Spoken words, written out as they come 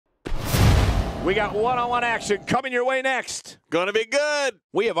We got one-on-one action coming your way next. Gonna be good.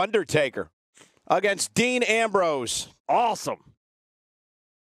 We have Undertaker against Dean Ambrose. Awesome.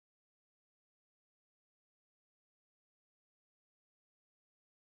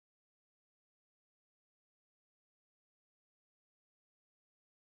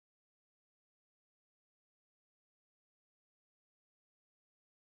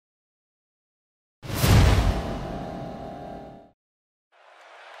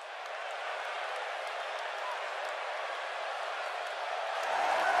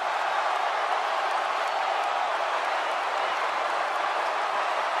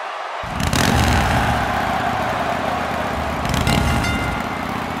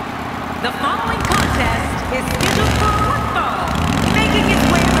 The following contest is scheduled for one fall, making his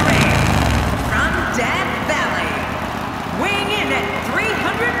way to the ring from Death Valley, weighing in at 300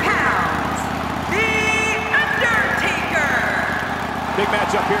 pounds, The Undertaker. Big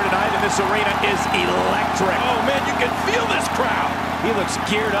match up here tonight, and this arena is electric. Oh, man, you can feel this crowd. He looks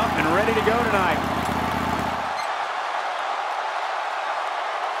geared up and ready to go tonight.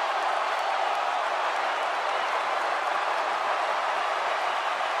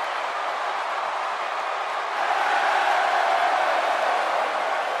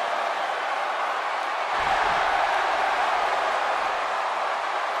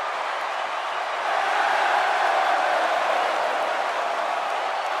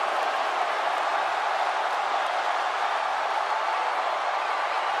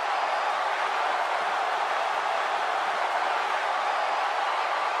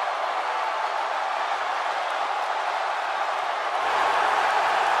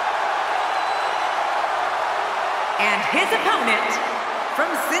 And his opponent,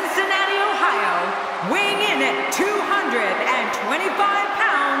 from Cincinnati, Ohio, weighing in at 225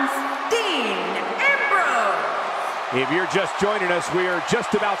 pounds, Dean Ambrose. If you're just joining us, we are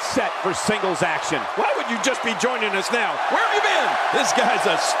just about set for singles action. Why would you just be joining us now? Where have you been? This guy's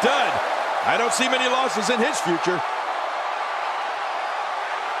a stud. I don't see many losses in his future.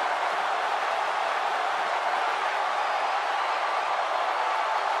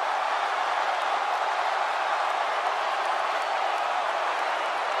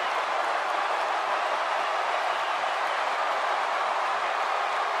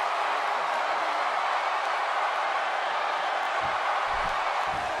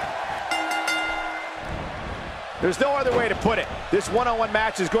 There's no other way to put it. This one-on-one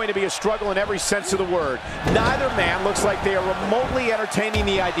match is going to be a struggle in every sense of the word. Neither man looks like they are remotely entertaining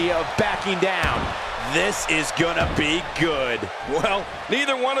the idea of backing down. This is gonna be good. Well,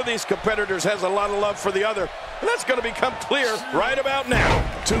 neither one of these competitors has a lot of love for the other, and that's gonna become clear right about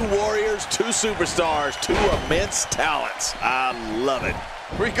now. Two warriors, two superstars, two immense talents. I love it.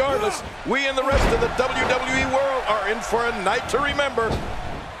 Regardless, we and the rest of the WWE world are in for a night to remember.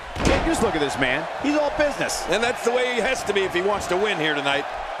 Just look at this man. He's all business. And that's the way he has to be if he wants to win here tonight.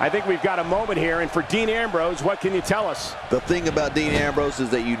 I think we've got a moment here, and for Dean Ambrose, what can you tell us? The thing about Dean Ambrose is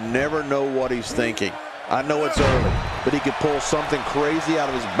that you never know what he's thinking. I know it's early, but he could pull something crazy out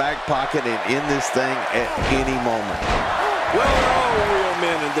of his back pocket and end this thing at any moment. Well, they're all real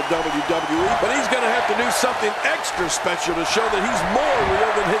men in the WWE, but he's going to have to do something extra special to show that he's more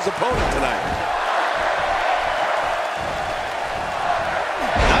real than his opponent tonight.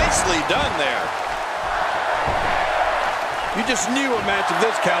 Nicely done there. You just knew a match of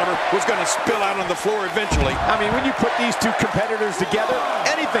this caliber was going to spill out on the floor eventually. I mean, when you put these two competitors together,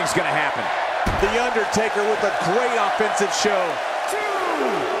 anything's going to happen. The Undertaker with a great offensive show.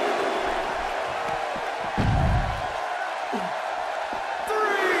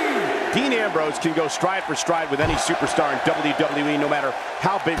 Dean Ambrose can go stride for stride with any superstar in WWE, no matter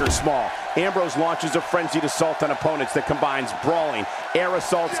how big or small. Ambrose launches a frenzied assault on opponents that combines brawling, air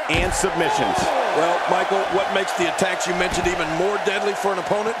assaults, and submissions. Well, Michael, what makes the attacks you mentioned even more deadly for an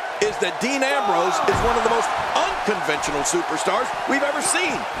opponent is that Dean Ambrose is one of the most unconventional superstars we've ever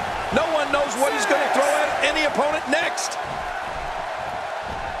seen. No one knows what he's going to throw at any opponent next.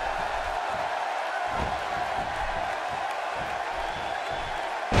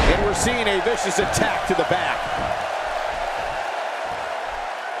 And we're seeing a vicious attack to the back.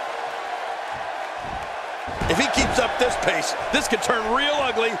 If he keeps up this pace, this could turn real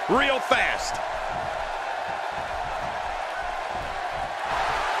ugly real fast.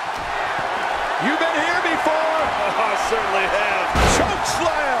 You've been here before. Oh, I certainly have. Choke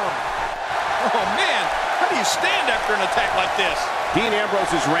slam. Oh, man. How do you stand after an attack like this? Dean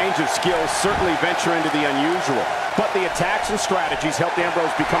Ambrose's range of skills certainly venture into the unusual, but the attacks and strategies helped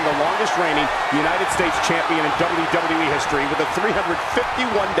Ambrose become the longest reigning United States champion in WWE history with a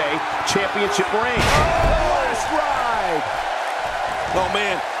 351-day championship reign. Oh, last ride. Oh,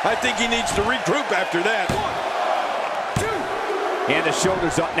 man, I think he needs to regroup after that. 1, 2. And the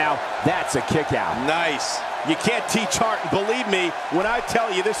shoulder's up now. That's a kick out. Nice. You can't teach heart, and believe me when I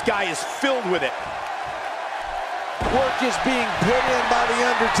tell you this guy is filled with it. Work is being put in by the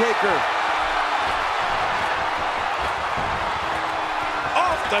Undertaker.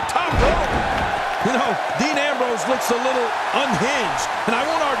 Off the top rope. You know, Dean Ambrose looks a little unhinged, and I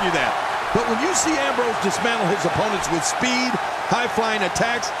won't argue that. But when you see Ambrose dismantle his opponents with speed, high-flying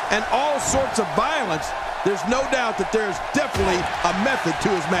attacks, and all sorts of violence, there's no doubt that there's definitely a method to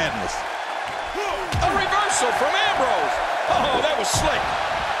his madness. A reversal from Ambrose. Oh, that was slick.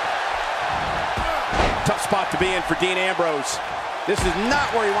 Tough spot to be in for Dean Ambrose. This is not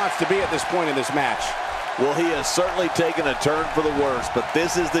where he wants to be at this point in this match. Well, he has certainly taken a turn for the worse, but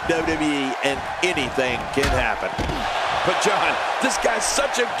this is the WWE, and anything can happen. But, John, this guy's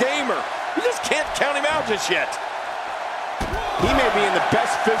such a gamer. You just can't count him out just yet. He may be in the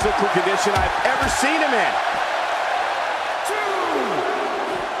best physical condition I've ever seen him in.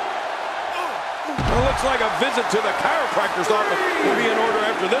 Well, looks like a visit to the chiropractor's office will be in order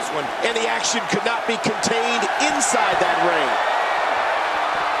after this one. And the action could not be contained inside that ring.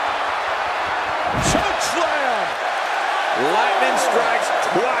 Choke slam! Lightning strikes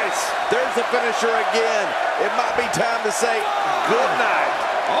twice. There's the finisher again. It might be time to say good night.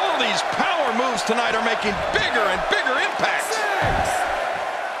 All these power moves tonight are making bigger and bigger impacts.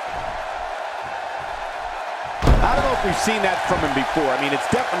 I don't know if we've seen that from him before. I mean, it's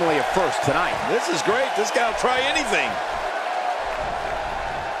definitely a first tonight. This is great. This guy will try anything.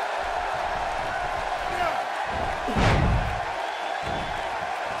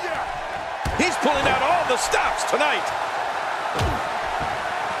 He's pulling out all the stops tonight.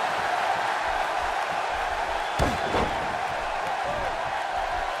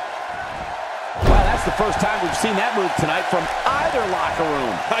 Well, that's the first time we've seen that move tonight from either locker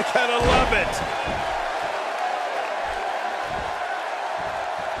room. I gotta love it.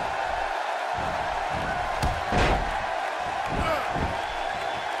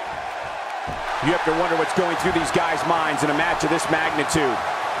 You have to wonder what's going through these guys' minds in a match of this magnitude.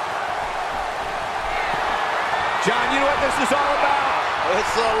 John, you know what this is all about?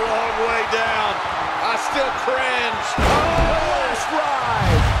 It's a long way down. I still cringe. Oh, last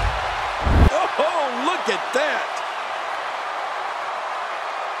ride. Oh, look at that.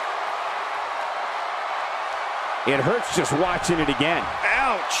 It hurts just watching it again.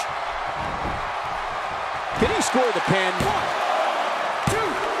 Ouch. Can he score the pin? 1, 2,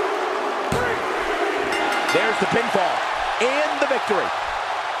 3. There's the pinfall and the victory.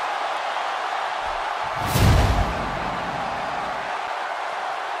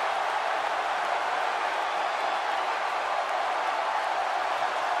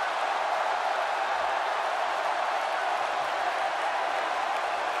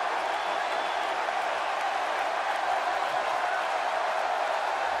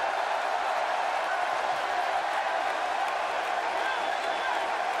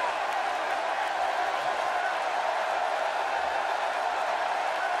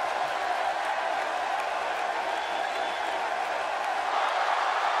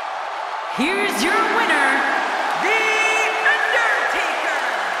 Here's your winner, The Undertaker.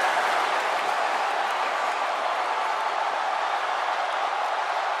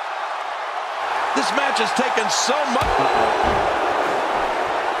 This match has taken so much.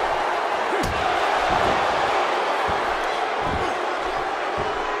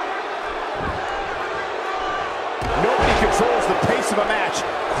 Nobody controls the pace of a match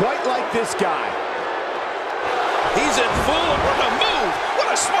quite like this guy. He's in full. What a move. What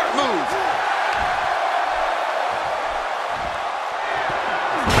a smart move.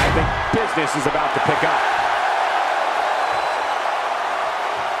 I think business is about to pick up.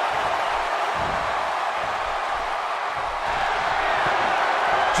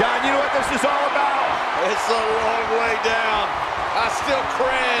 John, you know what this is all about? It's a long way down. I still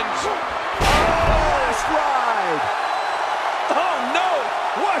cringe. Oh, that's right.